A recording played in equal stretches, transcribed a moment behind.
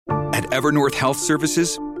Evernorth Health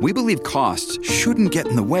Services, we believe costs shouldn't get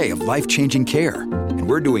in the way of life-changing care, and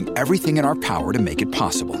we're doing everything in our power to make it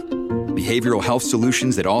possible. Behavioral health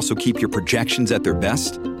solutions that also keep your projections at their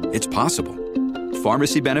best? It's possible.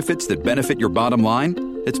 Pharmacy benefits that benefit your bottom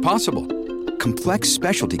line? It's possible. Complex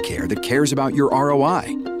specialty care that cares about your ROI?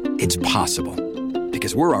 It's possible.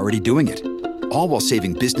 Because we're already doing it. All while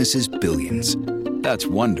saving businesses billions. That's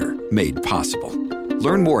Wonder made possible.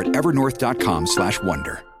 Learn more at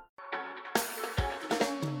evernorth.com/wonder.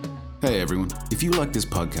 Hey everyone, if you like this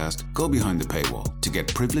podcast, go behind the paywall to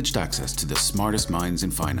get privileged access to the smartest minds in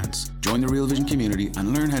finance. Join the Real Vision community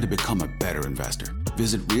and learn how to become a better investor.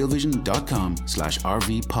 Visit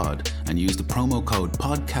realvision.com/RVPod and use the promo code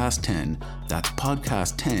PODCAST10, that's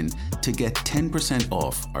PODCAST10, to get 10%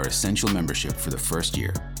 off our essential membership for the first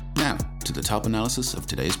year. Now, to the top analysis of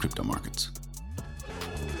today's crypto markets.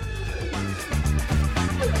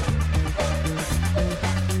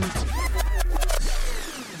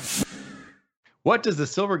 What does the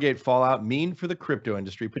Silvergate fallout mean for the crypto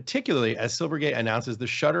industry, particularly as Silvergate announces the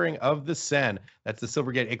shuttering of the SEN, that's the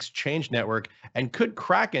Silvergate Exchange Network, and could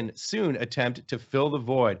Kraken soon attempt to fill the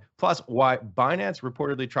void? Plus, why Binance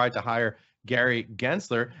reportedly tried to hire Gary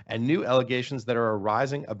Gensler, and new allegations that are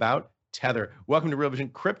arising about Tether. Welcome to Real Vision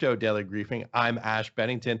Crypto Daily Briefing. I'm Ash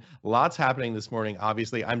Bennington. Lots happening this morning,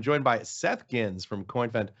 obviously. I'm joined by Seth Gins from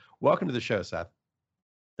CoinFund. Welcome to the show, Seth.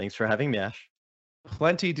 Thanks for having me, Ash.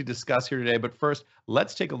 Plenty to discuss here today, but first,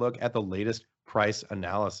 let's take a look at the latest price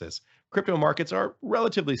analysis. Crypto markets are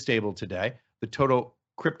relatively stable today. The total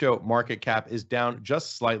crypto market cap is down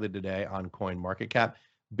just slightly today on CoinMarketCap.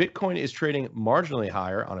 Bitcoin is trading marginally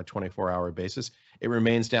higher on a 24-hour basis. It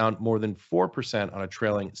remains down more than 4% on a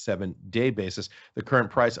trailing 7-day basis. The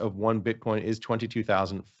current price of one Bitcoin is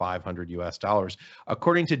 $22,500 US.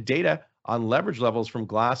 According to data on leverage levels from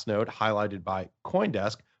Glassnode highlighted by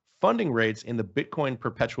CoinDesk, funding rates in the Bitcoin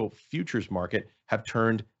perpetual futures market have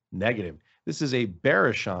turned negative. This is a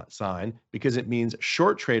bearish sign because it means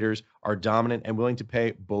short traders are dominant and willing to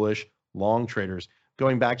pay bullish long traders.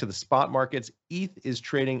 Going back to the spot markets, ETH is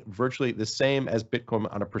trading virtually the same as Bitcoin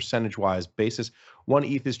on a percentage-wise basis. One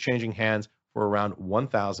ETH is changing hands for around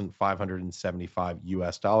 $1,575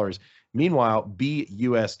 US. Meanwhile,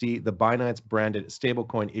 BUSD, the Binance branded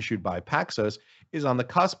stablecoin issued by Paxos, is on the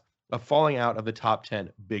cusp of falling out of the top 10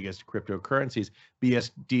 biggest cryptocurrencies.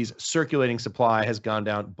 BSD's circulating supply has gone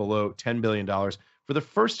down below $10 billion for the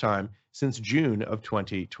first time since June of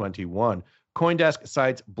 2021. CoinDesk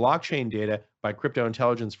cites blockchain data by crypto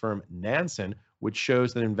intelligence firm Nansen, which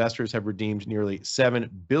shows that investors have redeemed nearly $7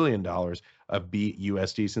 billion of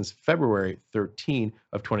BUSD since February 13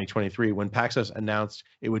 of 2023, when Paxos announced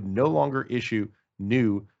it would no longer issue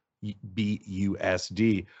new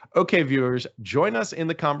BUSD. Okay, viewers, join us in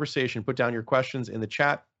the conversation. Put down your questions in the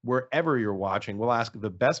chat wherever you're watching. We'll ask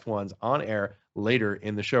the best ones on air later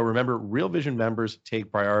in the show. Remember, Real Vision members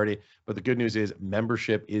take priority, but the good news is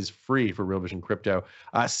membership is free for Real Vision Crypto.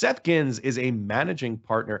 Seth Gins is a managing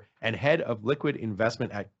partner and head of liquid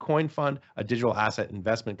investment at CoinFund, a digital asset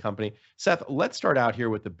investment company. Seth, let's start out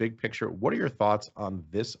here with the big picture. What are your thoughts on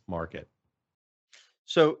this market?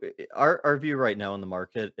 So our view right now in the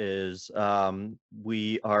market is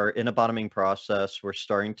we are in a bottoming process. We're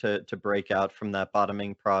starting to break out from that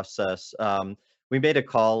bottoming process. We made a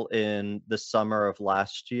call in the summer of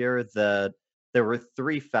last year that there were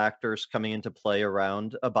three factors coming into play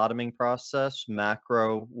around a bottoming process.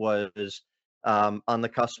 Macro was on the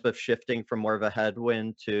cusp of shifting from more of a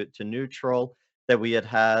headwind to neutral, that we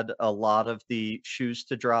had a lot of the shoes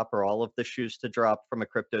to drop, or all of the shoes to drop from a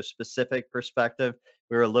crypto specific perspective.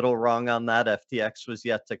 We were a little wrong on that. FTX was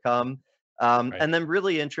yet to come. Right. And then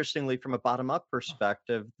really interestingly, from a bottom up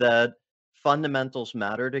perspective, that fundamentals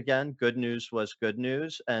mattered again. Good news was good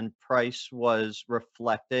news, and price was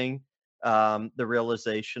reflecting the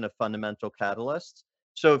realization of fundamental catalysts.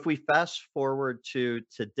 So if we fast forward to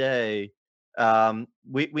today,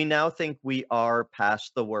 we now think we are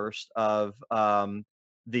past the worst of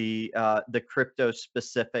the crypto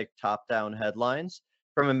specific top down headlines.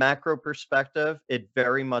 From a macro perspective, it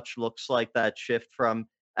very much looks like that shift from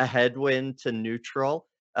a headwind to neutral.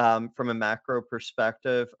 From a macro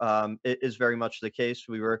perspective, it is very much the case.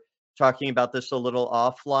 We were talking about this a little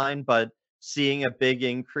offline, but seeing a big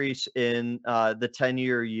increase in the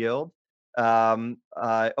 10-year yield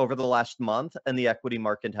over the last month, and the equity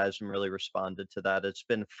market hasn't really responded to that. It's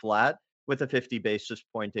been flat with a 50 basis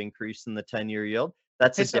point increase in the 10-year yield.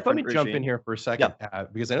 That's Hey, a Steph, let me different jump in regime. here for a Yeah. second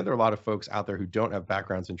because I know there are a lot of folks out there who don't have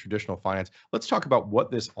backgrounds in traditional finance. Let's talk about what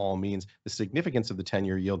this all means, the significance of the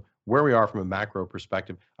 10-year yield, where we are from a macro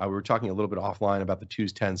perspective. We were talking a little bit offline about the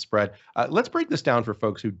 2s10 spread. Let's break this down for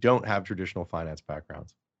folks who don't have traditional finance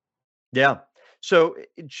backgrounds. Yeah. So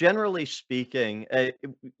generally speaking,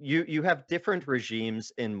 you have different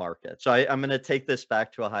regimes in markets. So I'm going to take this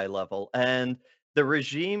back to a high level, and the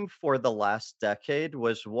regime for the last decade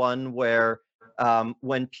was one where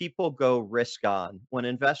when people go risk on, when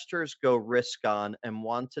investors go risk on and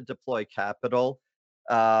want to deploy capital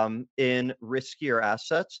in riskier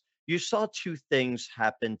assets, you saw two things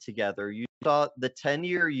happen together. You saw the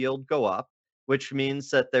 10-year yield go up, which means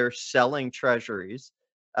that they're selling treasuries,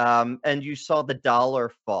 and you saw the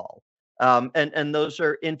dollar fall. And those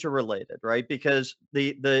are interrelated, right? Because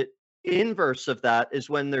the inverse of that is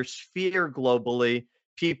when there's fear globally,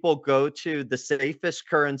 people go to the safest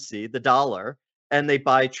currency, the dollar, and they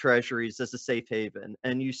buy treasuries as a safe haven,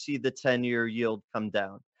 and you see the 10-year yield come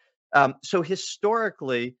down. So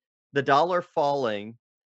historically, the dollar falling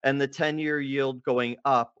and the 10-year yield going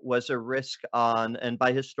up was a risk on, and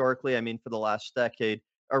by historically, I mean for the last decade,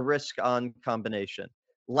 a risk on combination.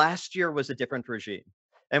 Last year was a different regime.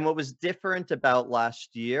 And what was different about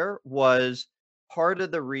last year was part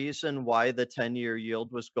of the reason why the 10-year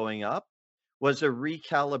yield was going up was a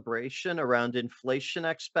recalibration around inflation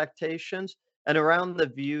expectations and around the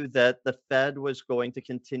view that the Fed was going to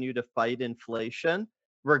continue to fight inflation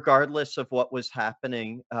regardless of what was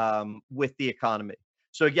happening with the economy.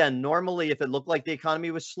 So again, normally if it looked like the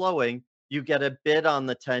economy was slowing, you get a bid on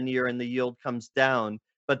the 10-year and the yield comes down.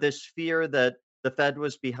 But this fear that the Fed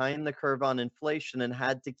was behind the curve on inflation and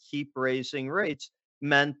had to keep raising rates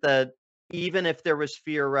meant that even if there was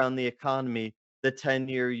fear around the economy, the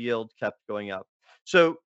 10-year yield kept going up.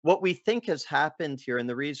 So what we think has happened here, and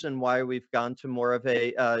the reason why we've gone to more of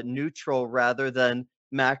a neutral rather than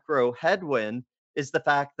macro headwind, is the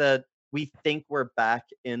fact that we think we're back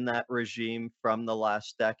in that regime from the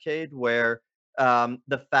last decade, where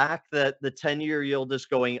the fact that the 10-year yield is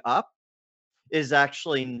going up is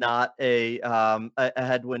actually not a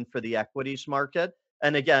headwind for the equities market.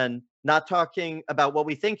 And again, not talking about what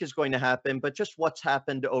we think is going to happen, but just what's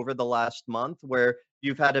happened over the last month, where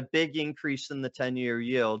you've had a big increase in the 10-year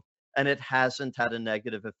yield and it hasn't had a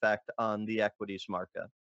negative effect on the equities market.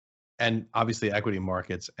 And obviously, equity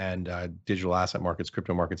markets and digital asset markets,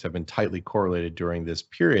 crypto markets have been tightly correlated during this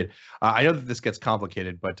period. I know that this gets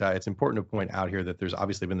complicated, but it's important to point out here that there's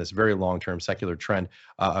obviously been this very long-term secular trend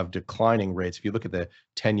of declining rates. If you look at the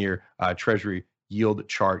 10-year Treasury yield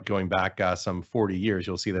chart going back some 40 years,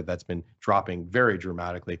 you'll see that that's been dropping very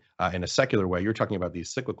dramatically in a secular way. You're talking about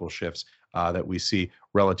these cyclical shifts that we see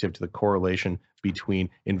relative to the correlation between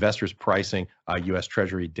investors pricing U.S.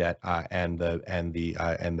 Treasury debt and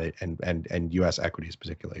U.S. equities,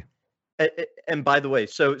 particularly. And by the way,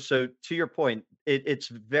 so to your point, it's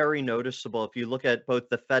very noticeable if you look at both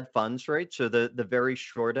the Fed funds rate, so the very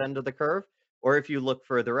short end of the curve, or if you look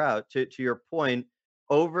further out. To your point,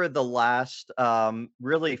 over the last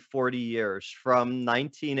really 40 years, from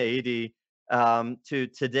 1980 to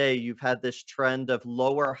today, you've had this trend of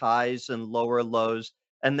lower highs and lower lows,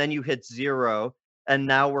 and then you hit zero, and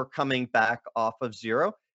now we're coming back off of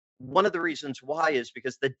zero. One of the reasons why is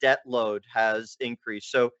because the debt load has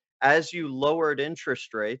increased. So as you lowered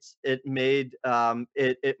interest rates, it made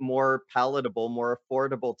it more palatable, more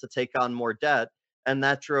affordable to take on more debt, and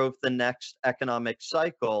that drove the next economic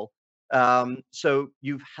cycle. So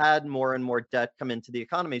you've had more and more debt come into the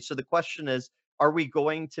economy. So the question is, are we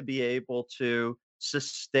going to be able to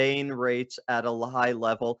sustain rates at a high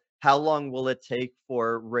level? How long will it take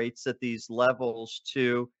for rates at these levels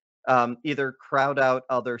to either crowd out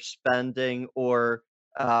other spending or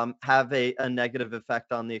have a negative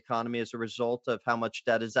effect on the economy as a result of how much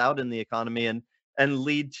debt is out in the economy, and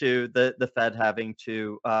lead to the Fed having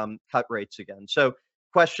to cut rates again? So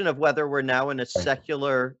question of whether we're now in a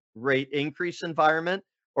secular rate increase environment,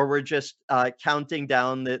 or we're just counting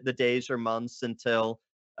down the days or months until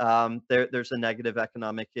there's a negative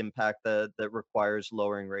economic impact that requires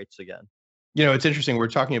lowering rates again. You know, it's interesting. We're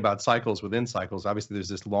talking about cycles within cycles. Obviously, there's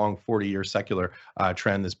this long 40-year secular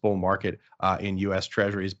trend, this bull market in U.S.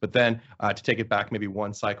 Treasuries. But then to take it back maybe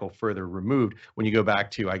one cycle further removed, when you go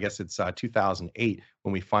back to, I guess it's 2008,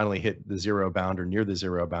 when we finally hit the zero bound or near the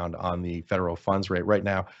zero bound on the federal funds rate. Right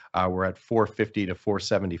now, we're at 450 to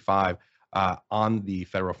 475 on the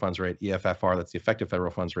federal funds rate, EFFR. That's the effective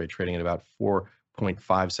federal funds rate, trading at about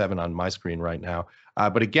 4.57 on my screen right now.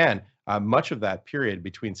 But again, much of that period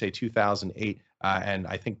between, say, 2008 And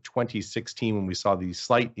I think 2016, when we saw the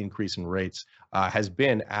slight increase in rates, has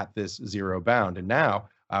been at this zero bound. And now,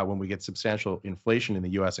 when we get substantial inflation in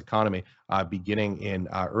the U.S. economy beginning in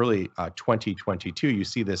early 2022, you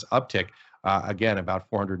see this uptick again, about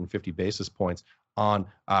 450 basis points on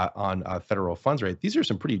federal funds rate. These are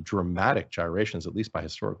some pretty dramatic gyrations, at least by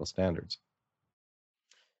historical standards.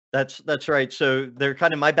 That's right. So they're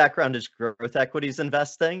kind of my background is growth equities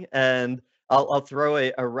investing, and I'll throw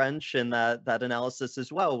a wrench in that analysis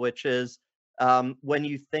as well, which is when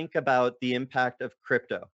you think about the impact of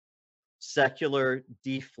crypto, secular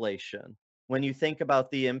deflation. When you think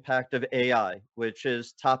about the impact of AI, which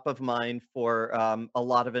is top of mind for a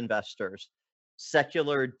lot of investors,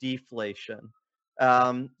 secular deflation.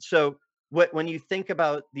 So when you think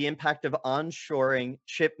about the impact of onshoring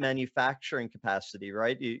chip manufacturing capacity,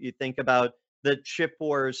 right? You think about the chip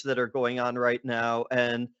wars that are going on right now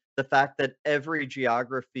and the fact that every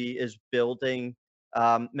geography is building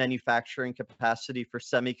manufacturing capacity for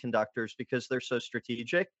semiconductors because they're so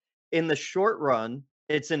strategic. In the short run,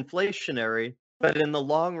 it's inflationary, but in the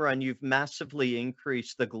long run, you've massively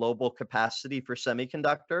increased the global capacity for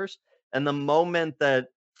semiconductors. And the moment that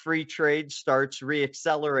free trade starts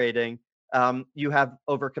reaccelerating, you have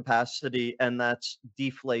overcapacity, and that's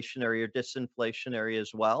deflationary or disinflationary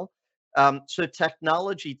as well. So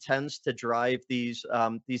technology tends to drive these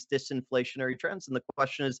disinflationary trends, and the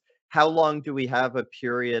question is, how long do we have a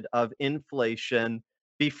period of inflation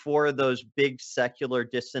before those big secular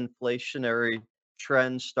disinflationary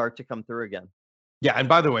trends start to come through again? Yeah, and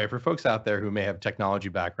by the way, for folks out there who may have technology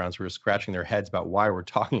backgrounds who are scratching their heads about why we're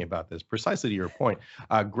talking about this, precisely to your point,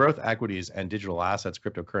 growth equities and digital assets,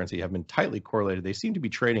 cryptocurrency, have been tightly correlated. They seem to be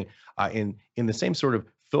trading in the same sort of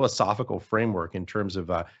philosophical framework in terms of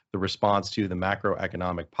the response to the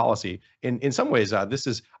macroeconomic policy. In some ways, this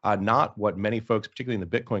is not what many folks, particularly in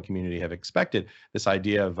the Bitcoin community, have expected. This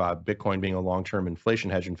idea of Bitcoin being a long-term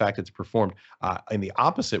inflation hedge. In fact, it's performed in the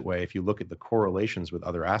opposite way if you look at the correlations with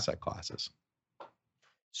other asset classes.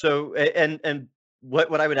 So, and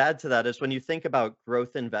what I would add to that is when you think about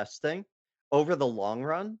growth investing over the long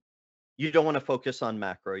run, you don't want to focus on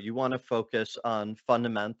macro. You want to focus on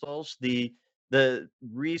fundamentals. The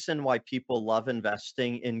reason why people love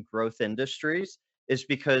investing in growth industries is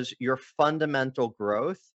because your fundamental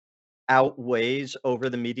growth outweighs over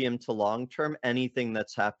the medium to long term anything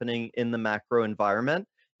that's happening in the macro environment.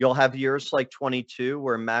 You'll have years like 22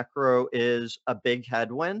 where macro is a big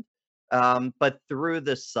headwind. But through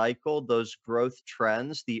the cycle, those growth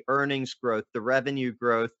trends, the earnings growth, the revenue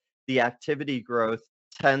growth, the activity growth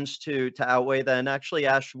tends to outweigh that. And actually,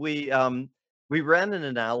 Ash, we ran an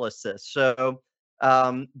analysis. So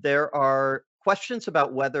there are questions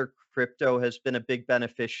about whether crypto has been a big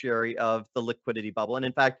beneficiary of the liquidity bubble, and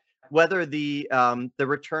in fact, whether the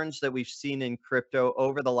returns that we've seen in crypto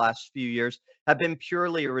over the last few years have been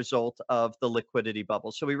purely a result of the liquidity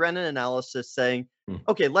bubble. So we ran an analysis saying, Hmm.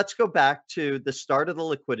 okay, let's go back to the start of the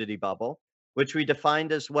liquidity bubble, which we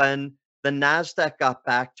defined as when the Nasdaq got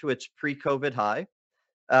back to its pre-COVID high.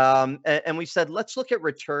 And we said, let's look at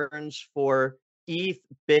returns for ETH,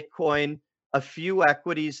 Bitcoin, a few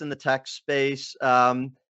equities in the tech space.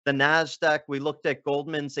 The Nasdaq, we looked at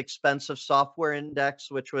Goldman's expensive software index,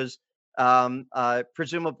 which was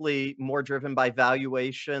presumably more driven by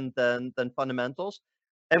valuation than fundamentals.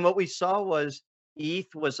 And what we saw was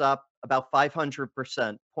ETH was up about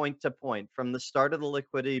 500% point to point from the start of the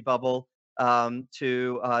liquidity bubble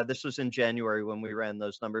to this was in January when we ran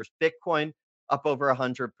those numbers. Bitcoin up over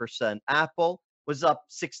 100%. Apple was up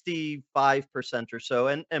 65% or so.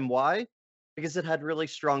 And why? Because it had really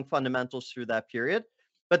strong fundamentals through that period.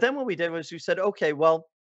 But then what we did was we said, okay, well,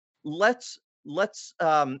 let's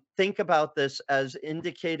think about this as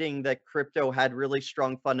indicating that crypto had really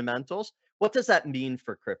strong fundamentals. What does that mean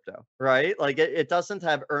for crypto, right? Like it doesn't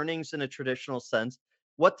have earnings in a traditional sense.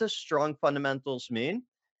 What does strong fundamentals mean?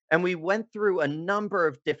 And we went through a number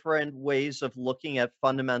of different ways of looking at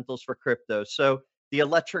fundamentals for crypto. So the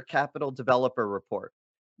Electric Capital Developer Report,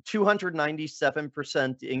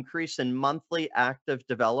 297% increase in monthly active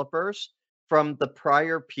developers from the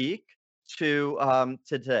prior peak to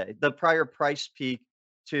today, the prior price peak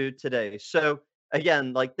to today. So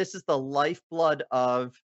again, like this is the lifeblood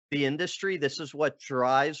of the industry. This is what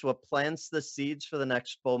drives, what plants the seeds for the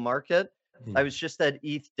next bull market. I was just at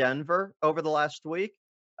ETH Denver over the last week.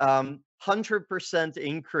 100%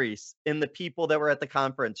 increase in the people that were at the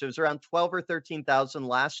conference. It was around 12 or 13,000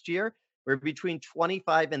 last year. We're between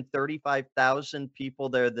 25 and 35,000 people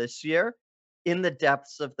there this year in the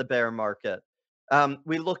depths of the bear market.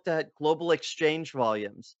 We looked at global exchange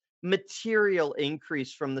volumes, material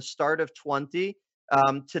increase from the start of 20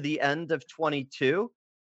 to the end of 22,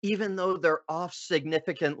 even though they're off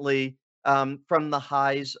significantly from the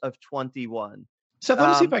highs of 21. Seth, let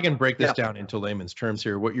me see if Um, I can break this yeah, down into layman's terms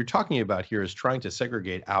here. What you're talking about here is trying to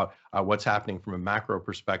segregate out what's happening from a macro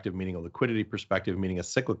perspective, meaning a liquidity perspective, meaning a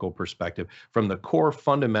cyclical perspective, from the core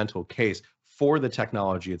fundamental case for the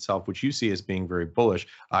technology itself, which you see as being very bullish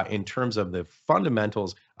in terms of the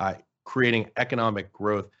fundamentals, creating economic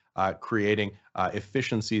growth, creating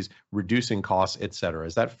efficiencies, reducing costs, et cetera.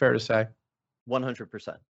 Is that fair to say?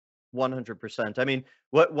 100%. 100%. I mean,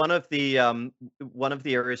 what one of the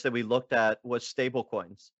areas that we looked at was stable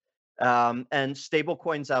coins. And stable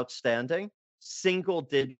coins outstanding, single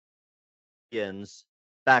digits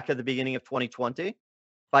back at the beginning of 2020.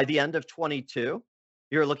 By the end of 22,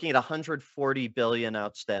 you're looking at 140 billion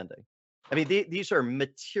outstanding. I mean, these are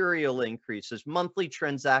material increases. Monthly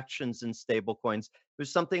transactions in stablecoins was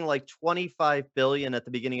something like 25 billion at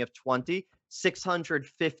the beginning of 20,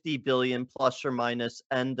 650 billion plus or minus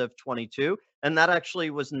end of 22. And that actually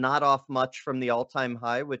was not off much from the all-time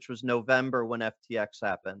high, which was November when FTX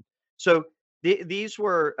happened. So these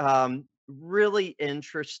were really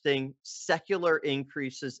interesting secular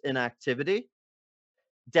increases in activity.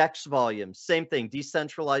 DEX volumes, same thing,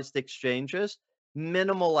 decentralized exchanges,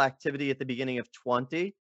 minimal activity at the beginning of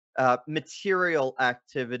 20, material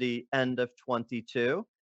activity end of 22.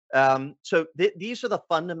 So these are the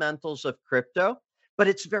fundamentals of crypto, but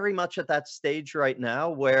it's very much at that stage right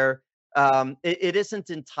now where it isn't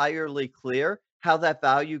entirely clear how that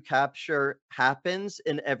value capture happens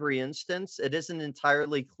in every instance. It isn't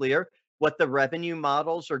entirely clear what the revenue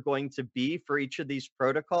models are going to be for each of these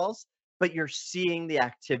protocols, but you're seeing the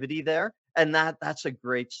activity there, and that's a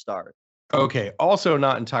great start. Okay. Also,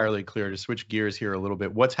 not entirely clear to switch gears here a little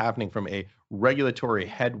bit. What's happening from a regulatory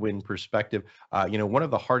headwind perspective? One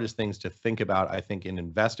of the hardest things to think about, I think, in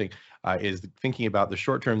investing is thinking about the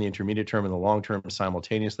short term, the intermediate term, and the long term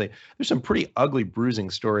simultaneously. There's some pretty ugly,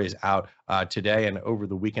 bruising stories out today and over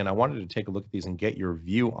the weekend. I wanted to take a look at these and get your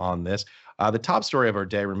view on this. The top story of our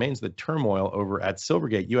day remains the turmoil over at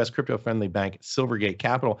Silvergate. U.S. crypto-friendly bank Silvergate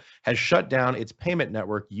Capital has shut down its payment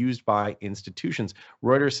network used by institutions.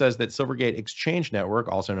 Reuters says that Silvergate Exchange Network,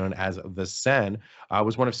 also known as the SEN,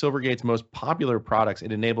 was one of Silvergate's most popular products.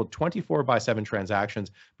 It enabled 24/7 transactions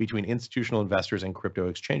between institutional investors and crypto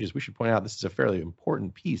exchanges. We should point out this is a fairly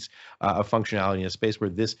important piece of functionality in a space where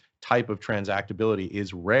this type of transactability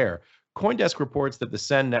is rare. CoinDesk reports that the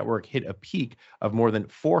SEN network hit a peak of more than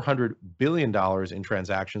 $400 billion in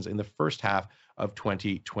transactions in the first half of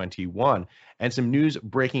 2021. And some news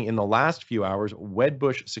breaking in the last few hours,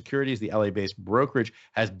 Wedbush Securities, the LA-based brokerage,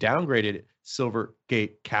 has downgraded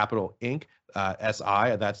Silvergate Capital Inc.,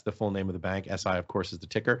 SI, that's the full name of the bank. SI, of course, is the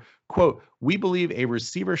ticker. Quote, we believe a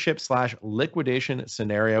receivership/liquidation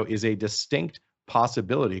scenario is a distinct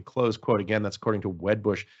possibility, close quote. Again, that's according to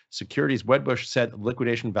Wedbush Securities. Wedbush said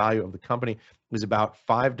liquidation value of the company was about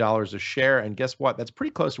 $5 a share. And guess what? That's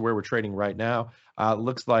pretty close to where we're trading right now.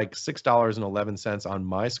 Looks like $6.11 on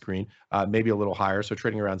my screen, maybe a little higher. So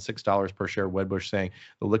trading around $6 per share. Wedbush saying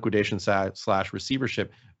the liquidation slash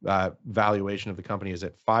receivership valuation of the company is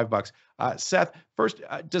at $5. Seth, first,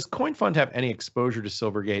 does CoinFund have any exposure to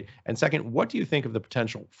Silvergate? And second, what do you think of the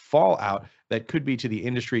potential fallout that could be to the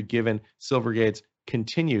industry given Silvergate's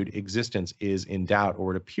continued existence is in doubt,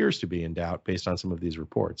 or it appears to be in doubt based on some of these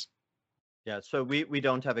reports? Yeah, so we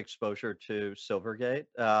don't have exposure to Silvergate.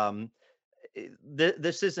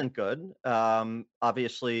 This isn't good.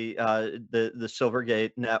 Obviously, the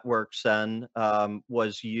Silvergate network SEN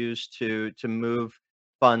was used to move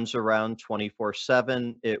funds around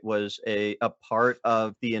 24/7. It was a part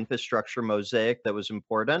of the infrastructure mosaic that was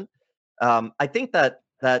important. I think that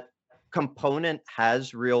component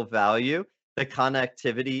has real value, the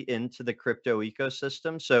connectivity into the crypto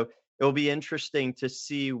ecosystem. So it'll be interesting to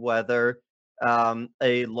see whether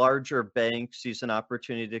a larger bank sees an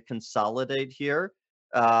opportunity to consolidate here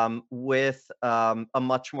with a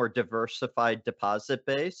much more diversified deposit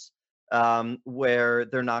base, where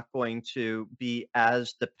they're not going to be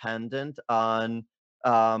as dependent on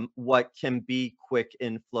what can be quick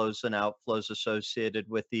inflows and outflows associated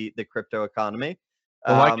with the crypto economy.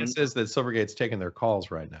 Well, my guess Um, is that Silvergate's taking their calls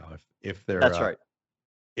right now that's right.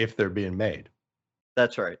 if they're being made.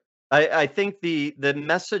 That's right. I think the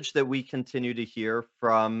message that we continue to hear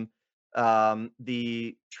from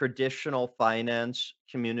the traditional finance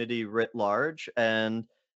community writ large, and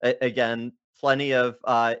again, plenty of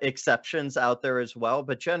exceptions out there as well,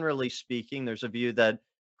 but generally speaking, there's a view that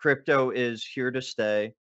crypto is here to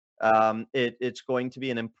stay. It's going to be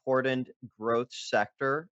an important growth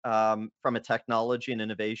sector from a technology and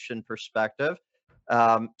innovation perspective.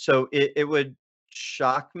 So it would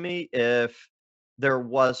shock me if there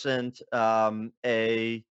wasn't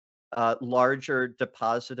a larger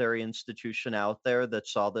depository institution out there that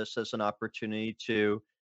saw this as an opportunity to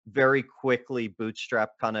very quickly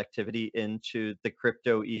bootstrap connectivity into the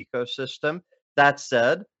crypto ecosystem. That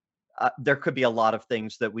said, there could be a lot of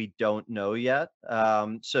things that we don't know yet.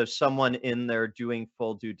 So someone in there doing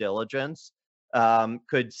full due diligence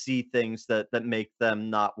could see things that make them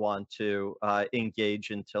not want to engage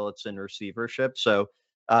until it's in receivership. So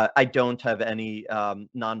I don't have any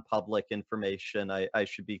non-public information. I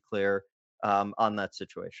should be clear on that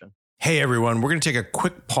situation. Hey everyone, we're going to take a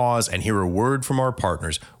quick pause and hear a word from our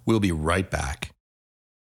partners. We'll be right back.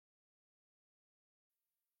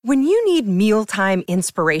 When you need mealtime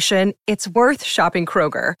inspiration, it's worth shopping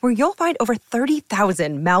Kroger, where you'll find over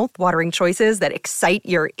 30,000 mouth-watering choices that excite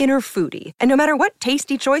your inner foodie. And no matter what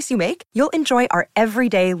tasty choice you make, you'll enjoy our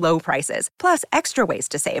everyday low prices, plus extra ways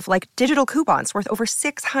to save, like digital coupons worth over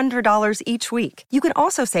 $600 each week. You can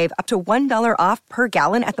also save up to $1 off per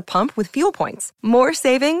gallon at the pump with fuel points. More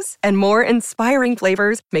savings and more inspiring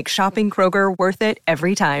flavors make shopping Kroger worth it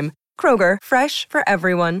every time. Kroger, fresh for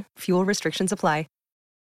everyone. Fuel restrictions apply.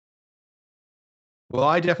 Well,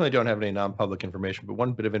 I definitely don't have any non-public information, but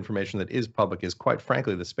one bit of information that is public is, quite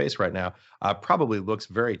frankly, the space right now probably looks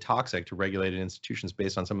very toxic to regulated institutions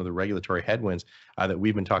based on some of the regulatory headwinds that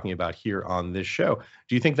we've been talking about here on this show.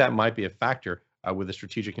 Do you think that might be a factor with a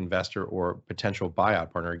strategic investor or potential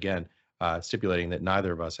buyout partner, again, stipulating that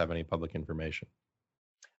neither of us have any public information?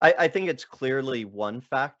 I think it's clearly one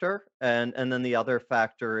factor, and then the other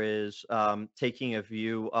factor is taking a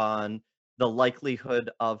view on the likelihood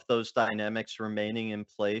of those dynamics remaining in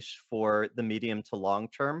place for the medium to long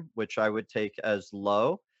term, which I would take as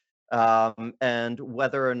low, and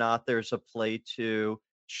whether or not there's a play to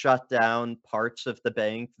shut down parts of the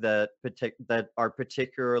bank that are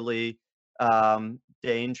particularly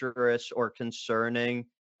dangerous or concerning,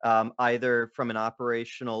 either from an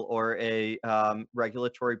operational or a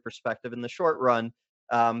regulatory perspective in the short run,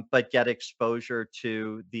 but get exposure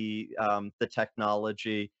to the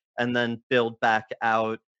technology and then build back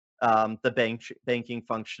out the banking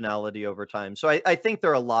functionality over time. So I think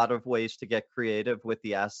there are a lot of ways to get creative with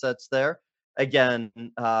the assets there. Again,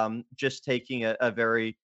 just taking a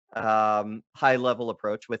very high level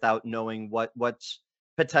approach without knowing what's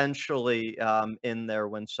potentially in there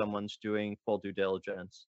when someone's doing full due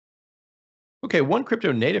diligence. Okay, one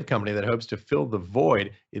crypto native company that hopes to fill the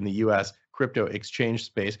void in the US crypto exchange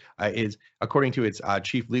space is, according to its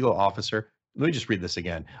chief legal officer, let me just read this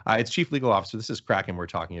again. Its chief legal officer, this is Kraken we're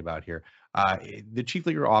talking about here. The chief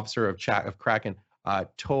legal officer of Kraken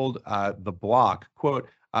told the Block, quote,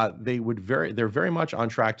 they're very much on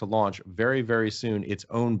track to launch very, very soon its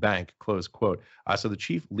own bank, close quote. So the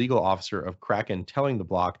chief legal officer of Kraken telling the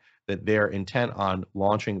Block that they're intent on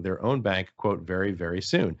launching their own bank, quote, very, very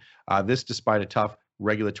soon. This despite a tough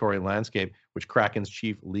regulatory landscape, which Kraken's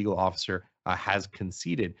chief legal officer has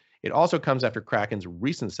conceded. It also comes after Kraken's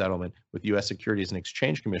recent settlement with U.S. Securities and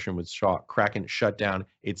Exchange Commission, which saw Kraken shut down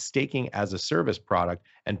its staking as a service product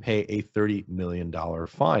and pay a $30 million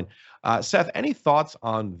fine. Seth, any thoughts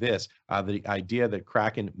on this? The idea that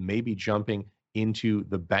Kraken may be jumping into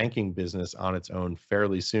the banking business on its own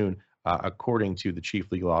fairly soon, according to the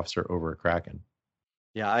chief legal officer over at Kraken.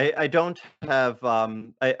 Yeah, I don't have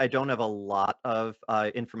I don't have a lot of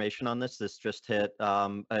information on this. This just hit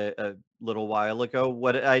a little while ago.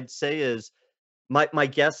 What I'd say is my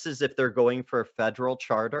guess is if they're going for a federal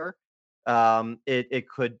charter, it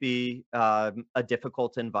could be a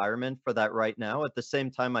difficult environment for that right now. At the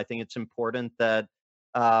same time, I think it's important that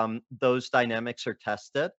those dynamics are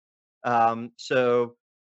tested. So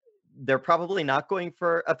they're probably not going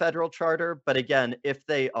for a federal charter, but again, if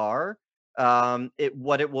they are,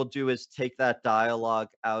 what it will do is take that dialogue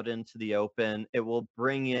out into the open. It will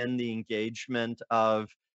bring in the engagement of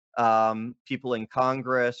people in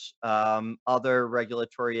Congress, other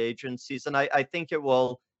regulatory agencies, and I think it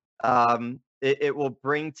will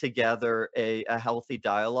bring together a healthy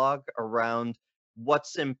dialogue around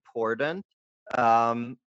what's important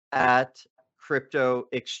at crypto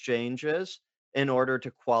exchanges in order to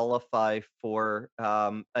qualify for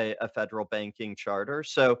a federal banking charter.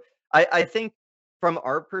 So I think from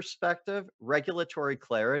our perspective, regulatory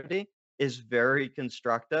clarity is very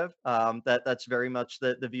constructive. That's very much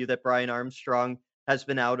the view that Brian Armstrong has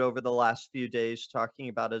been out over the last few days talking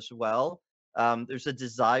about as well. There's a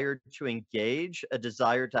desire to engage, a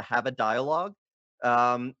desire to have a dialogue,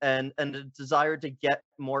 and a desire to get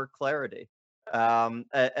more clarity. And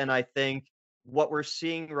I think what we're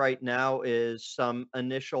seeing right now is some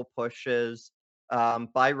initial pushes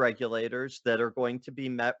by regulators that are going to be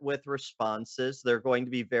met with responses. There are going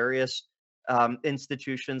to be various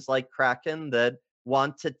institutions like Kraken that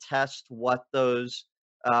want to test what those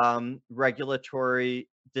regulatory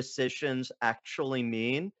decisions actually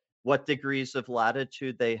mean, what degrees of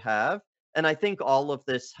latitude they have. And I think all of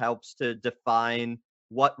this helps to define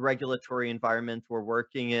what regulatory environment we're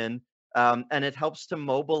working in. And it helps to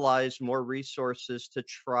mobilize more resources to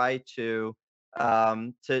try to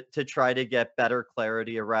try to get better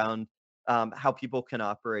clarity around how people can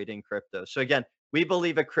operate in crypto. So again, we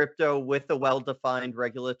believe a crypto with a well-defined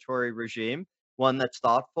regulatory regime, one that's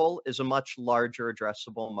thoughtful, is a much larger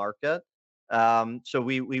addressable market. So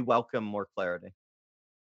we welcome more clarity.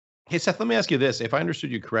 Hey, Seth, let me ask you this. If I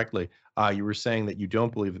understood you correctly, you were saying that you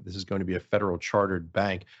don't believe that this is going to be a federal chartered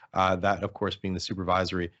bank, that, of course, being the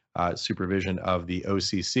supervisory supervision of the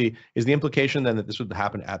OCC. Is the implication then that this would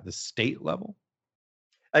happen at the state level?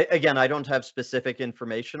 Again, I don't have specific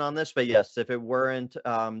information on this, but yes, if it weren't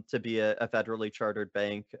to be a federally chartered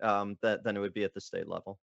bank, then it would be at the state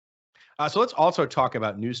level. So let's also talk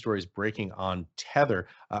about news stories breaking on Tether.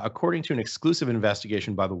 According to an exclusive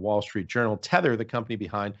investigation by the Wall Street Journal, Tether, the company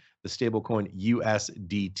behind the stablecoin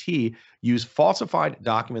USDT, used falsified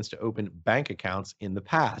documents to open bank accounts in the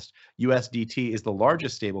past. USDT is the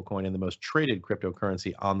largest stablecoin and the most traded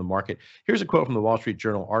cryptocurrency on the market. Here's a quote from the Wall Street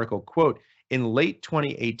Journal article, quote, "In late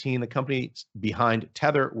 2018, the companies behind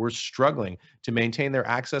Tether were struggling to maintain their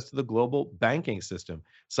access to the global banking system.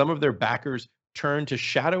 Some of their backers turned to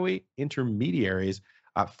shadowy intermediaries,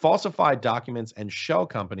 falsified documents, and shell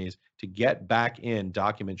companies to get back in,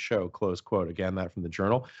 documents show," close quote. Again, that from the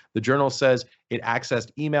Journal. The Journal says it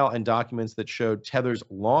accessed email and documents that showed Tether's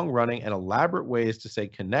long-running and elaborate ways to stay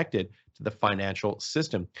connected to the financial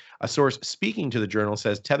system. A source speaking to the Journal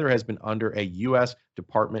says Tether has been under a U.S.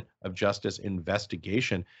 Department of Justice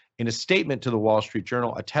investigation. In a statement to the Wall Street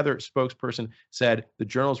Journal, a Tether spokesperson said the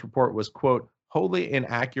Journal's report was, quote, "wholly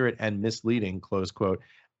inaccurate and misleading," close quote,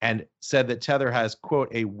 and said that Tether has, quote,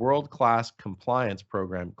 "a world-class compliance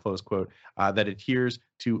program," close quote, that adheres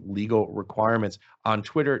to legal requirements. On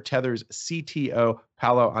Twitter, Tether's CTO,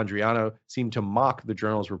 Paolo Andriano, seemed to mock the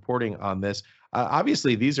Journal's reporting on this.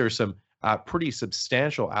 Obviously, these are some pretty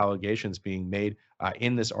substantial allegations being made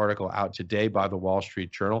in this article out today by the Wall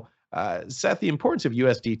Street Journal. Seth, the importance of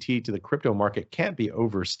USDT to the crypto market can't be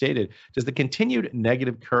overstated. Does the continued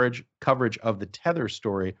negative coverage of the Tether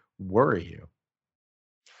story worry you?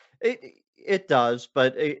 It does,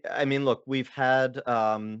 but I mean, look, we've had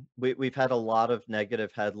a lot of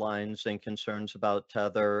negative headlines and concerns about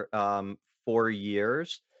Tether for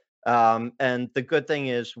years. And the good thing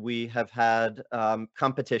is we have had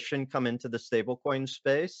competition come into the stablecoin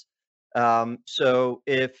space. So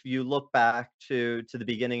if you look back to the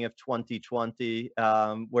beginning of 2020,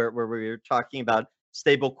 where we were talking about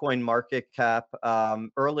stablecoin market cap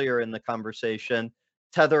earlier in the conversation,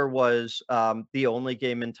 Tether was the only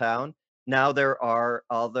game in town. Now there are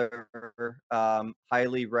other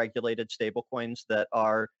highly regulated stablecoins that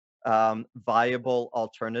are viable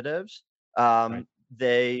alternatives. Right.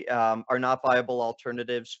 They are not viable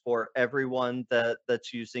alternatives for everyone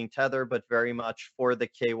that's using Tether, but very much for the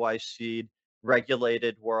KYC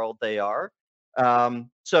regulated world they are.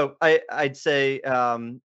 So I'd say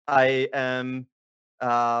I am.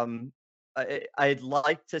 I'd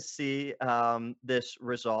like to see this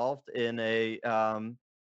resolved in a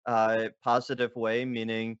positive way,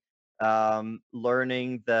 meaning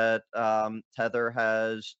learning that Tether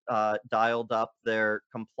has dialed up their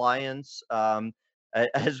compliance.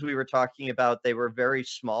 As we were talking about, they were very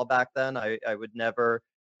small back then. I would never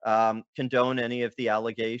condone any of the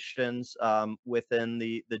allegations within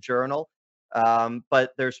the journal.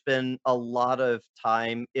 But there's been a lot of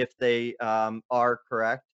time, if they are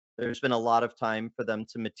correct, there's been a lot of time for them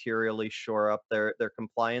to materially shore up their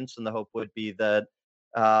compliance, and the hope would be that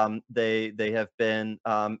they have been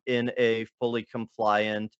in a fully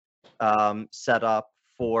compliant setup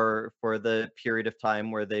for the period of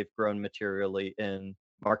time where they've grown materially in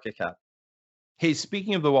market cap. Hey,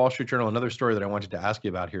 speaking of the Wall Street Journal, another story that I wanted to ask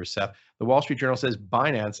you about here, Seth. The Wall Street Journal says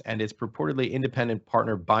Binance and its purportedly independent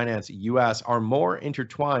partner Binance US are more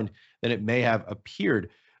intertwined than it may have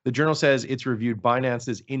appeared. The journal says it's reviewed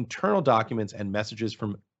Binance's internal documents and messages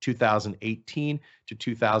from 2018 to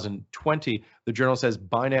 2020. The journal says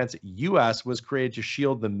Binance US was created to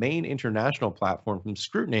shield the main international platform from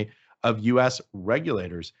scrutiny of US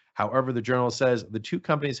regulators. However, the journal says the two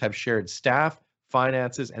companies have shared staff,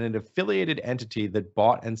 finances, and an affiliated entity that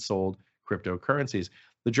bought and sold cryptocurrencies.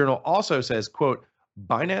 The journal also says, quote,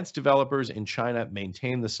 Binance developers in China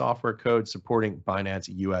maintain the software code supporting Binance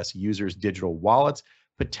US users' digital wallets,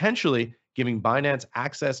 potentially giving Binance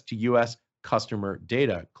access to U.S. customer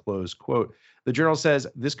data, close quote. The journal says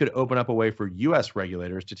this could open up a way for U.S.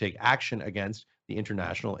 regulators to take action against the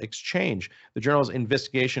international exchange. The journal's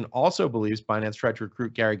investigation also believes Binance tried to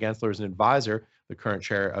recruit Gary Gensler as an advisor, the current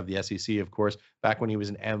chair of the SEC, of course, back when he was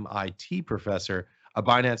an MIT professor. A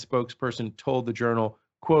Binance spokesperson told the journal,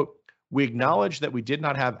 quote, "We acknowledge that we did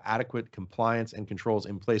not have adequate compliance and controls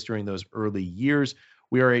in place during those early years.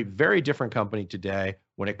 We are a very different company today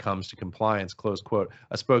when it comes to compliance," close quote.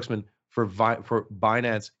 A spokesman for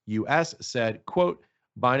Binance US said, quote,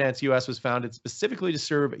 "Binance US was founded specifically to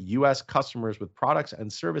serve US customers with products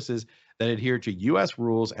and services that adhere to US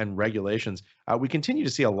rules and regulations." We continue to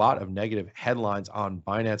see a lot of negative headlines on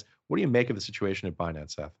Binance. What do you make of the situation at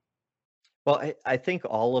Binance, Seth? Well, I think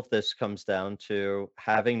all of this comes down to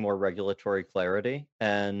having more regulatory clarity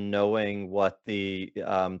and knowing what the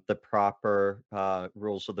proper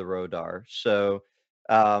rules of the road are. So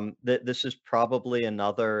this is probably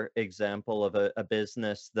another example of a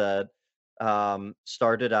business that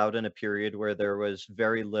started out in a period where there was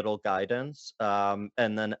very little guidance,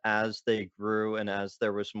 and then as they grew and as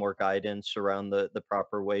there was more guidance around the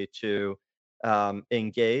proper way to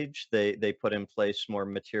engage. They put in place more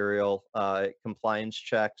material compliance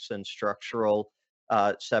checks and structural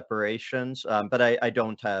separations. But I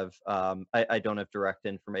don't have direct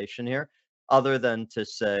information here, other than to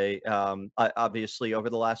say, obviously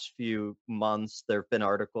over the last few months there have been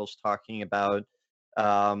articles talking about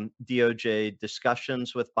DOJ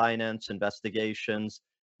discussions with Binance, investigations.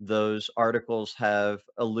 Those articles have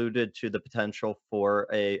alluded to the potential for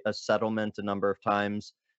a settlement a number of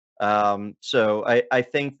times. So I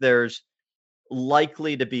think there's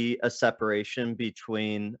likely to be a separation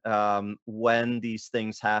between when these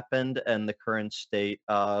things happened and the current state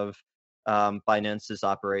of Binance's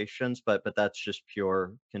operations, but that's just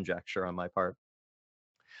pure conjecture on my part.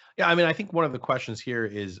 Yeah, I mean, I think one of the questions here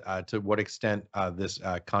is to what extent this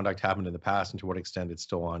conduct happened in the past and to what extent it's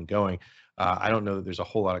still ongoing. I don't know that there's a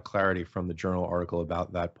whole lot of clarity from the journal article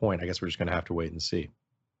about that point. I guess we're just going to have to wait and see.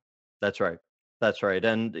 That's right. That's right.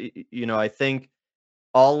 And I think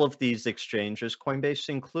all of these exchanges, Coinbase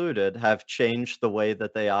included, have changed the way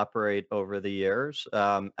that they operate over the years,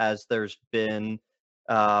 as there's been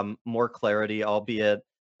more clarity, albeit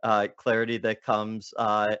clarity that comes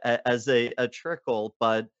as a trickle,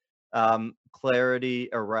 but clarity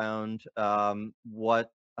around what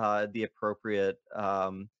the appropriate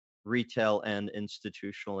retail and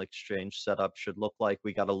institutional exchange setup should look like.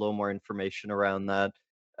 We got a little more information around that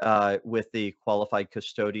with the qualified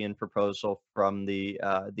custodian proposal from the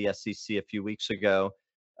SEC a few weeks ago.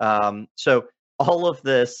 So all of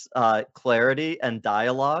this clarity and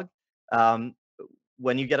dialogue, um,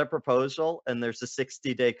 when you get a proposal and there's a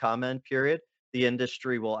 60-day comment period, the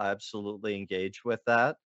industry will absolutely engage with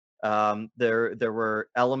that. There were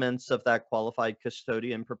elements of that qualified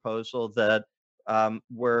custodian proposal that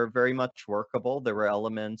were very much workable. There were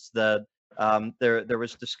elements that there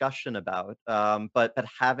was discussion about, but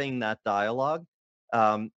having that dialogue,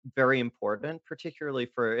 very important, particularly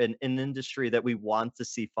for an industry that we want to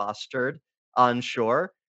see fostered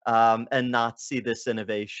onshore, and not see this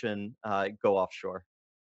innovation go offshore.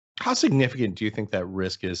 How significant do you think that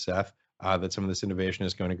risk is, Seth, that some of this innovation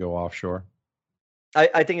is going to go offshore?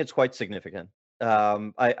 I think it's quite significant.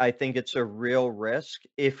 I think it's a real risk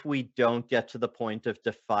if we don't get to the point of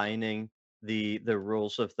defining the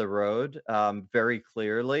rules of the road very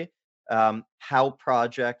clearly. How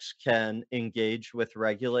projects can engage with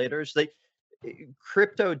regulators.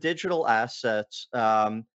 Crypto digital assets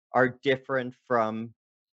are different from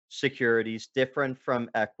securities, different from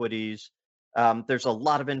equities. There's a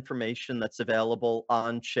lot of information that's available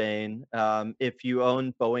on chain. If you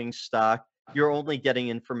own Boeing stock, you're only getting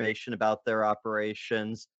information about their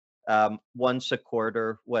operations once a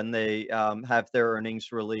quarter when they have their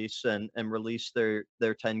earnings release and release their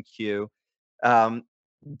 10Q. Um,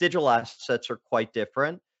 Digital assets are quite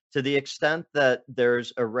different to the extent that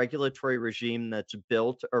there's a regulatory regime that's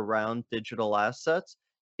built around digital assets.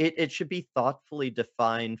 It should be thoughtfully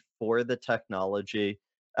defined for the technology,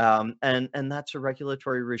 and that's a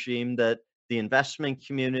regulatory regime that the investment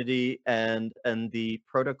community and the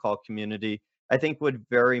protocol community, I think, would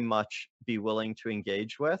very much be willing to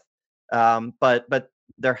engage with. But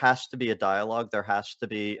there has to be a dialogue. There has to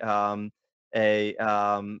be an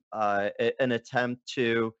attempt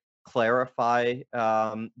to clarify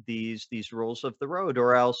these rules of the road,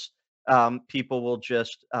 or else people will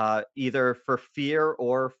just either for fear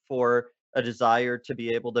or for a desire to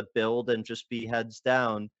be able to build and just be heads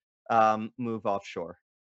down, move offshore.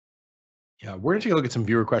 Yeah, we're going to take a look at some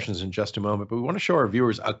viewer questions in just a moment, but we want to show our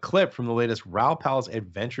viewers a clip from the latest Raoul Pal's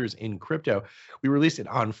Adventures in Crypto. We released it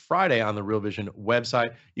on Friday on the Real Vision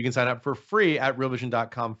website. You can sign up for free at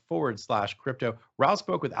realvision.com/crypto. Raoul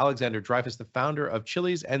spoke with Alexander Dreyfus, the founder of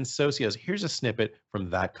Chiliz and Socios. Here's a snippet from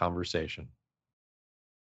that conversation.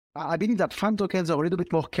 I believe that fan tokens are a little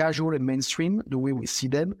bit more casual and mainstream, the way we see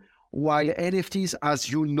them, while NFTs,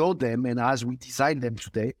 as you know them and as we design them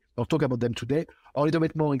today, or talk about them today, are a little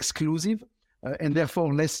bit more exclusive and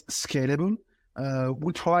therefore less scalable.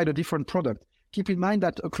 We provide a different product. Keep in mind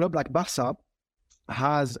that a club like Barça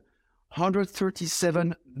has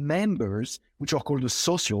 137 members, which are called the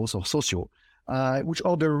socios or socio, which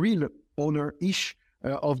are the real owner-ish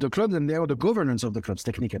of the clubs, and they are the governance of the clubs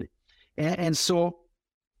technically. And so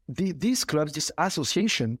these clubs, this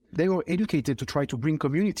association, they were educated to try to bring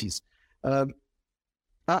communities. I'm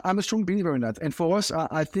a strong believer in that. And for us,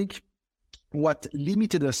 I think what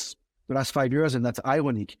limited us the last 5 years, and that's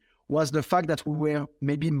ironic, was the fact that we were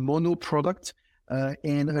maybe mono product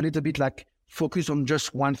and a little bit like focused on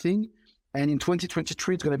just one thing. And in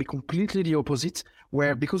 2023, it's going to be completely the opposite,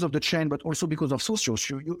 where because of the chain, but also because of Socios,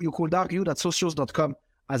 you could argue that Socios.com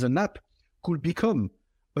as an app could become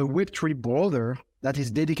a Web3 browser that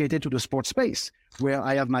is dedicated to the sports space, where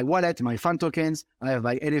I have my wallet, my fan tokens, I have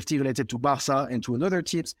my NFT related to Barca and to another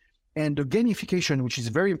tips, and the gamification, which is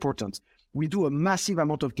very important. We do a massive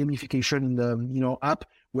amount of gamification in the app,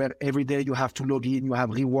 where every day you have to log in, you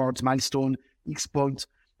have rewards, milestone, X point.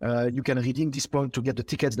 You can redeem this point to get the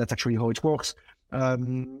tickets. That's actually how it works.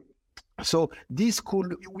 So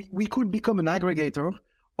we could become an aggregator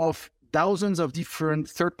of thousands of different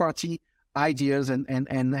third-party ideas and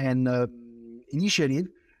initiative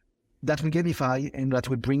that we gamify and that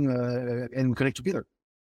we bring and we connect together.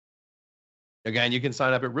 Again, you can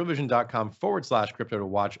sign up at realvision.com/crypto to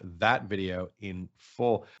watch that video in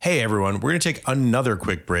full. Hey everyone, we're going to take another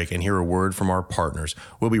quick break and hear a word from our partners.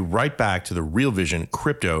 We'll be right back to the Real Vision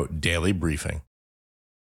Crypto Daily Briefing.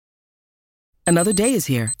 Another day is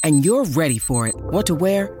here and you're ready for it. What to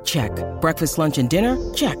wear? Check. Breakfast, lunch, and dinner?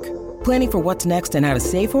 Check. Planning for what's next and how to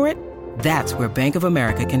save for it? That's where Bank of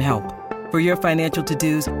America can help. For your financial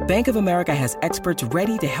to-dos, Bank of America has experts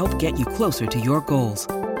ready to help get you closer to your goals.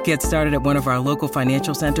 Get started at one of our local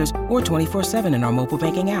financial centers or 24/7 in our mobile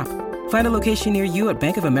banking app. Find a location near you at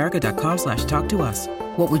bankofamerica.com/talktous.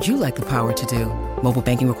 What would you like the power to do? Mobile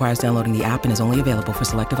banking requires downloading the app and is only available for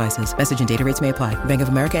select devices. Message and data rates may apply. Bank of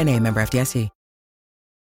America N.A., member FDIC.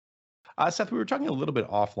 Seth, we were talking a little bit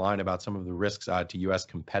offline about some of the risks to U.S.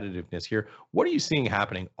 competitiveness here. What are you seeing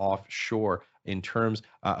happening offshore in terms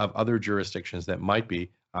of other jurisdictions that might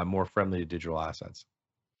be more friendly to digital assets?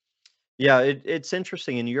 Yeah, it's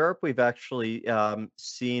interesting. In Europe, we've actually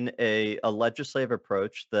seen a legislative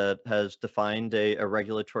approach that has defined a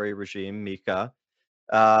regulatory regime, MiCA.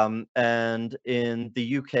 And in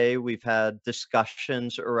the UK, we've had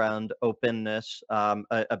discussions around openness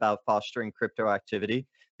about fostering crypto activity.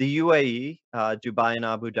 The UAE, Dubai and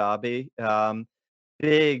Abu Dhabi,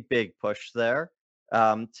 big push there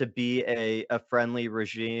to be a friendly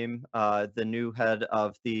regime. The new head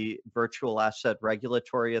of the Virtual Asset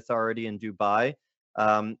Regulatory Authority in Dubai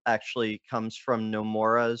actually comes from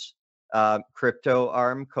Nomura's crypto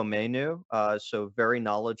arm, Komenu, so very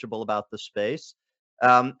knowledgeable about the space.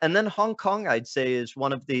 And then Hong Kong, I'd say, is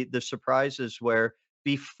one of the surprises where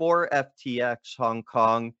before FTX, Hong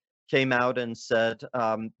Kong came out and said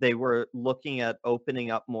they were looking at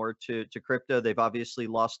opening up more to crypto. They've obviously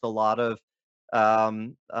lost a lot of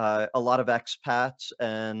expats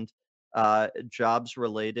and jobs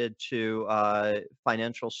related to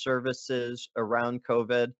financial services around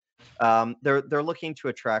COVID. They're looking to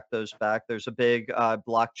attract those back. There's a big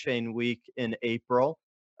blockchain week in April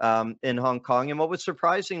in Hong Kong, and what was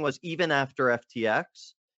surprising was even after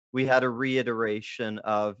FTX, we had a reiteration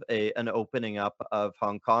of an opening up of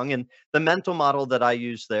Hong Kong. And the mental model that I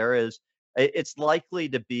use there is it's likely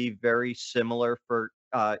to be very similar for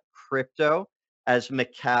crypto as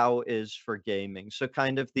Macau is for gaming. So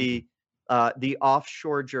kind of the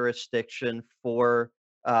offshore jurisdiction for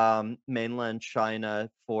mainland China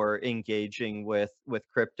for engaging with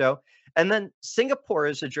crypto. And then Singapore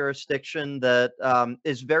is a jurisdiction that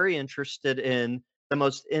is very interested in the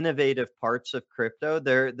most innovative parts of crypto.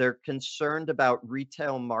 They're concerned about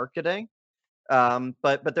retail marketing,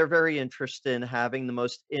 but they're very interested in having the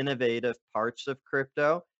most innovative parts of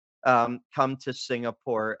crypto come to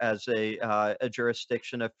Singapore as a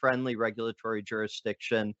jurisdiction, a friendly regulatory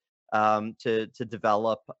jurisdiction to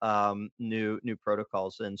develop new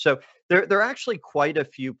protocols in. So there are actually quite a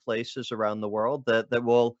few places around the world that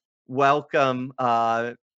will welcome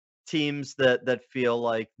teams that feel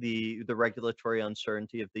like the regulatory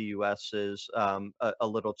uncertainty of the U.S. is a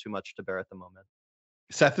little too much to bear at the moment.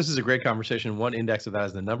 Seth, this is a great conversation. One index of that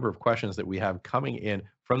is the number of questions that we have coming in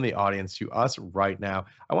from the audience to us right now.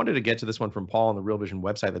 I wanted to get to this one from Paul on the Real Vision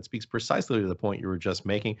website that speaks precisely to the point you were just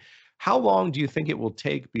making. How long do you think it will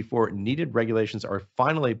take before needed regulations are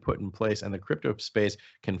finally put in place and the crypto space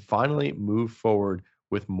can finally move forward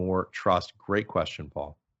with more trust? Great question,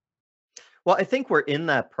 Paul. Well, I think we're in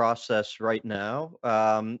that process right now.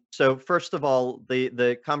 So first of all,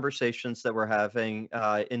 the conversations that we're having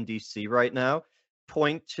in DC right now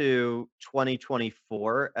point to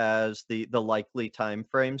 2024 as the likely time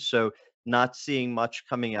frame. So not seeing much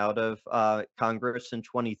coming out of Congress in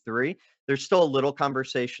 23. There's still a little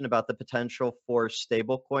conversation about the potential for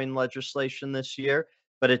stablecoin legislation this year,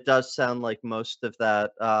 but it does sound like most of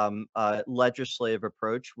that legislative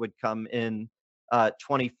approach would come in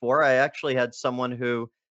 24. I actually had someone who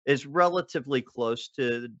is relatively close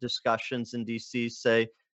to the discussions in DC say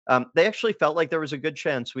they actually felt like there was a good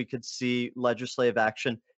chance we could see legislative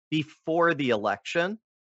action before the election,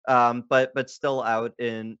 but still out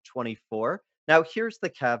in 24. Now, here's the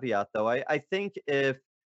caveat, though. I think if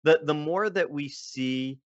the more that we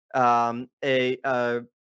see a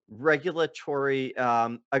regulatory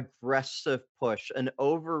aggressive push, an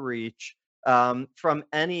overreach from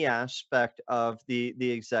any aspect of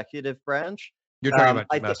the executive branch. You're talking about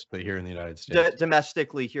I domestically here in the United States.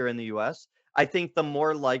 domestically here in the U.S. I think the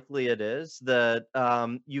more likely it is that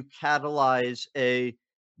you catalyze a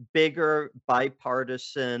bigger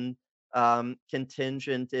bipartisan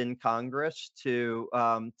contingent in Congress to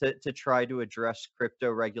try to address crypto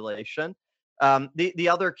regulation. The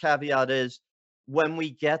other caveat is when we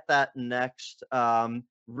get that next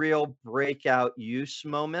real breakout use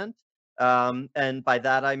moment, and by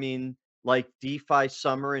that I mean like DeFi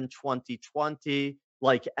summer in 2020,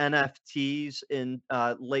 like NFTs in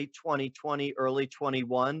late 2020, early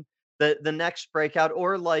 21. The next breakout,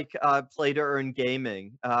 or like play to earn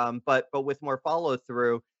gaming, but with more follow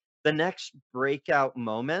through. The next breakout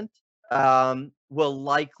moment will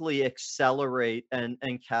likely accelerate and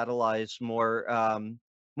catalyze more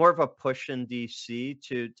of a push in DC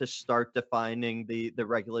to start defining the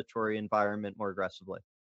regulatory environment more aggressively.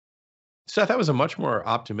 Seth, that was a much more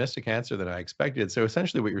optimistic answer than I expected. So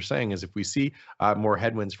essentially, what you're saying is, if we see more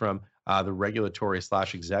headwinds from the regulatory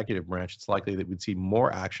slash executive branch, it's likely that we'd see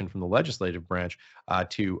more action from the legislative branch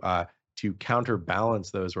to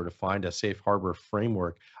counterbalance those, or to find a safe harbor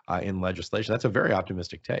framework in legislation. That's a very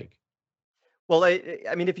optimistic take. Well,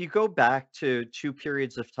 I mean, if you go back to two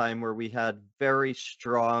periods of time where we had very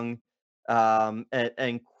strong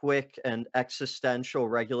and quick and existential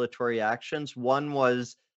regulatory actions, one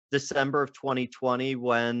was December of 2020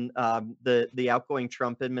 when the outgoing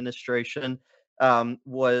Trump administration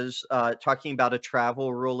was talking about a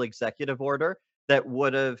travel rule executive order that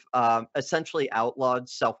would have essentially outlawed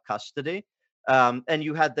self custody, and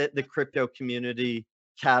you had the crypto community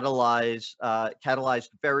catalyzed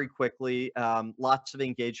very quickly, lots of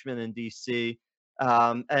engagement in DC,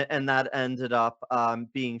 and that ended up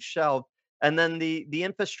being shelved. And then the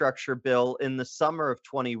infrastructure bill in the summer of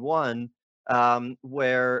 21,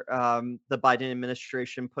 where the Biden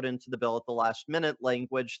administration put into the bill at the last minute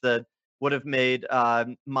language that would have made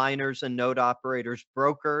miners and node operators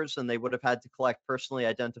brokers, and they would have had to collect personally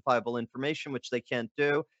identifiable information, which they can't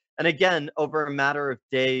do. And again, over a matter of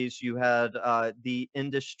days, you had the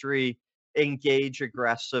industry engage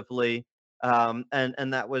aggressively,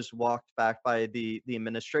 and that was walked back by the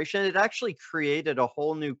administration. It actually created a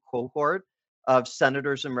whole new cohort of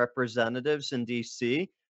senators and representatives in DC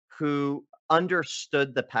who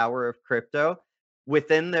understood the power of crypto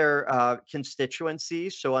within their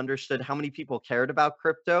constituencies, so understood how many people cared about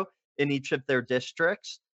crypto in each of their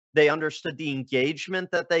districts. They understood the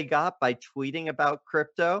engagement that they got by tweeting about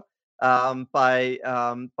crypto, by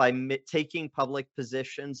taking public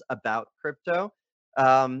positions about crypto.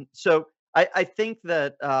 So I think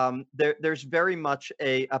that there's very much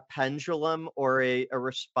a pendulum or a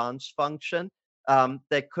response function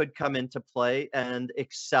that could come into play and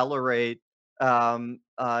accelerate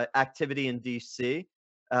activity in DC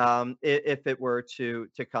if it were to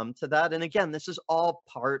come to that. And again, this is all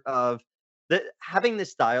part of having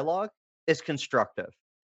this dialogue is constructive.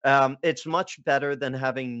 It's much better than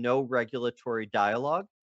having no regulatory dialogue.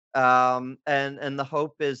 And the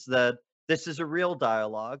hope is that this is a real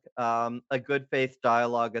dialogue, a good faith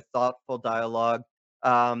dialogue, a thoughtful dialogue.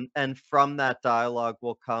 And from that dialogue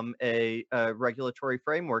will come a regulatory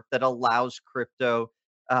framework that allows crypto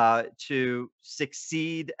to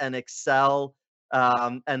succeed and excel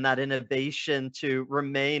and that innovation to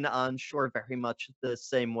remain onshore very much the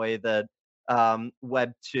same way that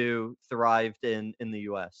Web 2 thrived in the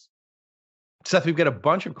US. Seth, we've got a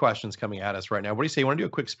bunch of questions coming at us right now. What do you say? You want to do a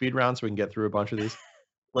quick speed round so we can get through a bunch of these?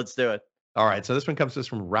 Let's do it. All right. So this one comes to us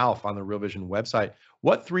from Ralph on the Real Vision website.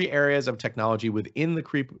 What three areas of technology within the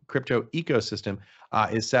crypto ecosystem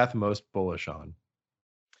is Seth most bullish on?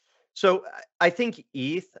 So I think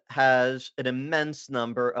ETH has an immense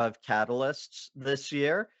number of catalysts this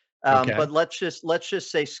year. Okay. But let's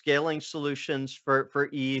just say scaling solutions for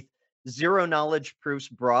ETH, zero knowledge proofs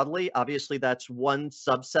broadly. Obviously, that's one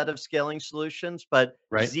subset of scaling solutions, but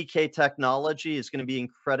Right. ZK technology is going to be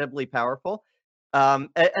incredibly powerful.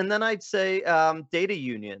 And then I'd say data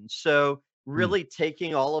unions. So Hmm. really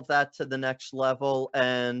taking all of that to the next level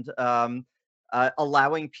and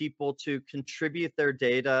allowing people to contribute their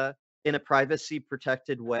data in a privacy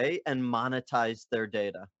protected way and monetize their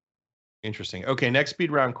data. Interesting. Okay, next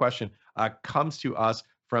speed round question comes to us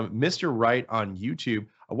from Mr. Wright on YouTube.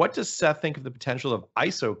 What does Seth think of the potential of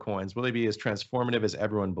ISO coins? Will they be as transformative as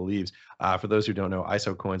everyone believes? For those who don't know,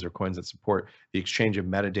 ISO coins are coins that support the exchange of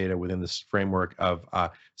metadata within this framework of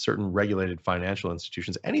certain regulated financial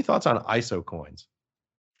institutions. Any thoughts on ISO coins?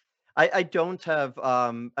 I don't have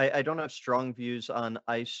strong views on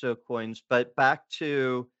ISO coins, but back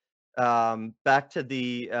to the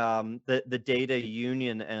data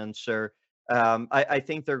union answer. I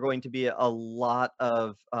think there are going to be a lot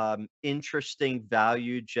of interesting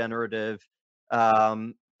value generative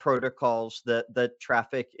protocols that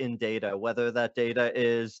traffic in data, whether that data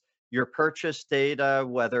is your purchase data,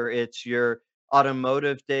 whether it's your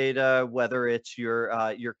automotive data, whether it's your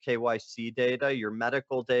KYC data, your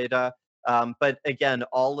medical data. But again,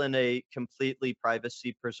 all in a completely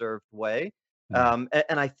privacy preserved way. Hmm.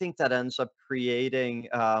 And I think that ends up creating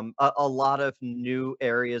a lot of new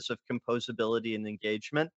areas of composability and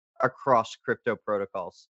engagement across crypto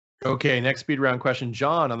protocols. Okay, next speed round question.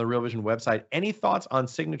 John on the Real Vision website. Any thoughts on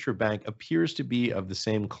Signature Bank? Appears to be of the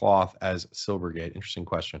same cloth as Silvergate. Interesting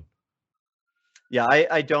question. Yeah,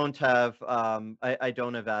 I don't have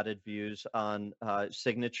added views on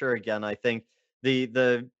Signature. Again, I think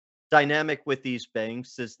the dynamic with these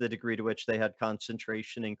banks is the degree to which they had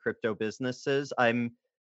concentration in crypto businesses. I'm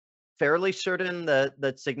fairly certain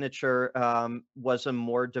that Signature was a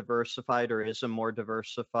more diversified or is a more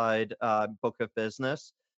diversified book of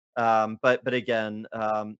business. But again,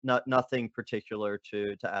 nothing particular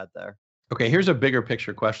to add there. Okay, here's a bigger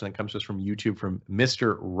picture question that comes to us from YouTube from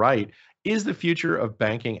Mr. Wright. Is the future of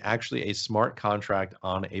banking actually a smart contract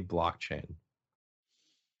on a blockchain?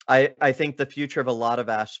 I think the future of a lot of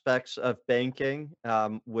aspects of banking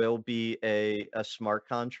will be a smart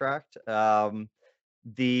contract. We're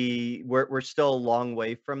still a long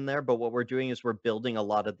way from there, but what we're doing is we're building a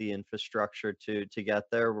lot of the infrastructure to get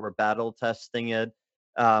there. We're battle testing it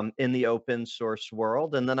in the open source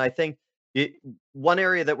world, and then I think it, one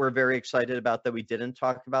area that we're very excited about that we didn't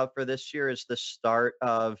talk about for this year is the start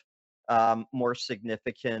of more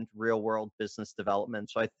significant real world business development.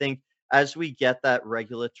 So I think as we get that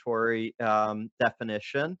regulatory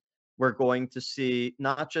definition, we're going to see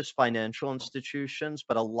not just financial institutions,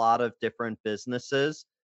 but a lot of different businesses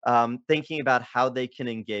thinking about how they can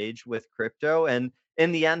engage with crypto. And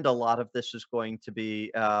in the end, a lot of this is going to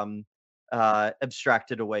be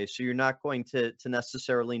abstracted away. So you're not going to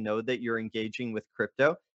necessarily know that you're engaging with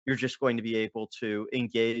crypto. You're just going to be able to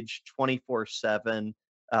engage 24/7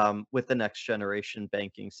 with the next generation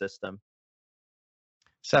banking system.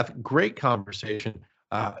 Seth, great conversation.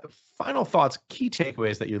 Uh, Final thoughts, key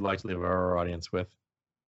takeaways that you'd like to leave our audience with.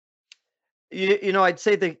 I'd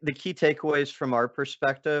say the key takeaways from our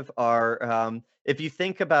perspective are if you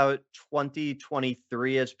think about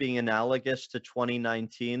 2023 as being analogous to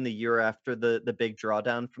 2019, the year after the big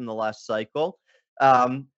drawdown from the last cycle,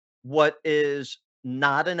 what is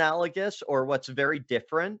not analogous or what's very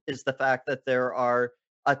different is the fact that there are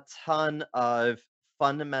a ton of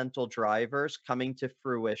fundamental drivers coming to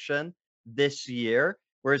fruition this year.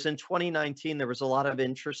 Whereas in 2019, there was a lot of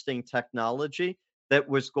interesting technology that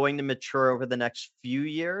was going to mature over the next few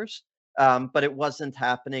years, but it wasn't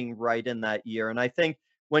happening right in that year. And I think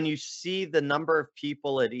when you see the number of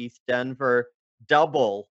people at ETH Denver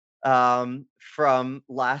double from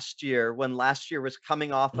last year, when last year was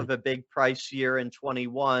coming off of a big price year in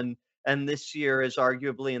 21, and this year is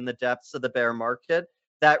arguably in the depths of the bear market,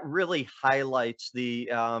 that really highlights the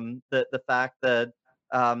fact that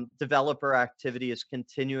developer activity is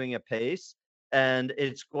continuing apace and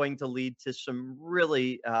it's going to lead to some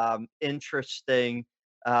really interesting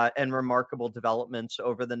and remarkable developments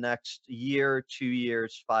over the next year, 2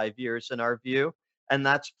 years, 5 years, in our view. and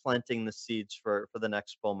that's planting the seeds for the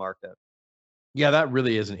next bull market. Yeah, that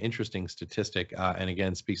really is an interesting statistic, and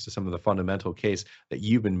again, speaks to some of the fundamental case that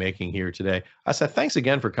you've been making here today. Seth, thanks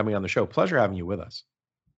again for coming on the show. Pleasure having you with us.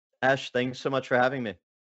 Ash, thanks so much for having me.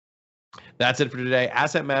 That's it for today.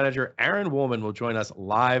 Asset manager Aaron Woolman will join us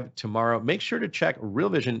live tomorrow. Make sure to check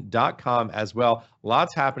realvision.com as well.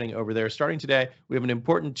 Lots happening over there. Starting today, we have an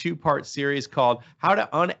important two-part series called How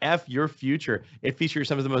to Un-F Your Future. It features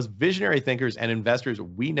some of the most visionary thinkers and investors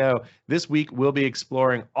we know. This week, we'll be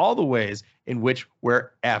exploring all the ways in which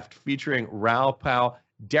we're effed, featuring Raoul Pal,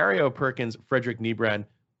 Dario Perkins, Frederick Niebren,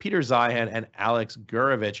 Peter Zeihan, and Alex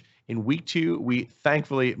Gurevich. In week 2, we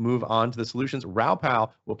thankfully move on to the solutions. Raoul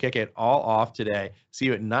Pal will kick it all off today. See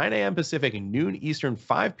you at 9 a.m. Pacific, noon Eastern,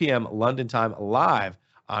 5 p.m. London time, live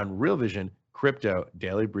on Real Vision Crypto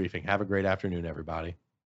Daily Briefing. Have a great afternoon, everybody.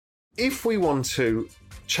 If we want to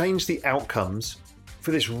change the outcomes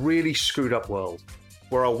for this really screwed up world,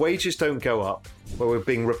 where our wages don't go up, where we're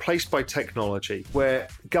being replaced by technology, where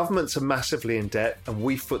governments are massively in debt and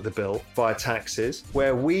we foot the bill via taxes,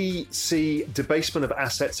 where we see debasement of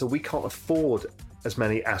assets so we can't afford as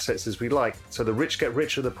many assets as we like, so the rich get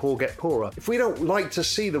richer, the poor get poorer. If we don't like to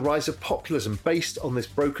see the rise of populism based on this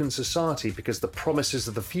broken society because the promises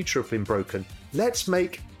of the future have been broken, let's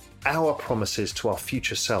make our promises to our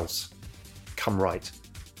future selves come right.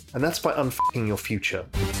 And that's by unfucking your future.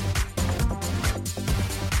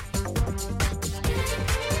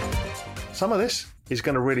 Some of this is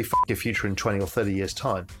going to really fuck your future in 20 or 30 years'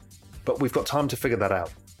 time. But we've got time to figure that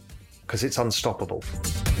out, because it's unstoppable.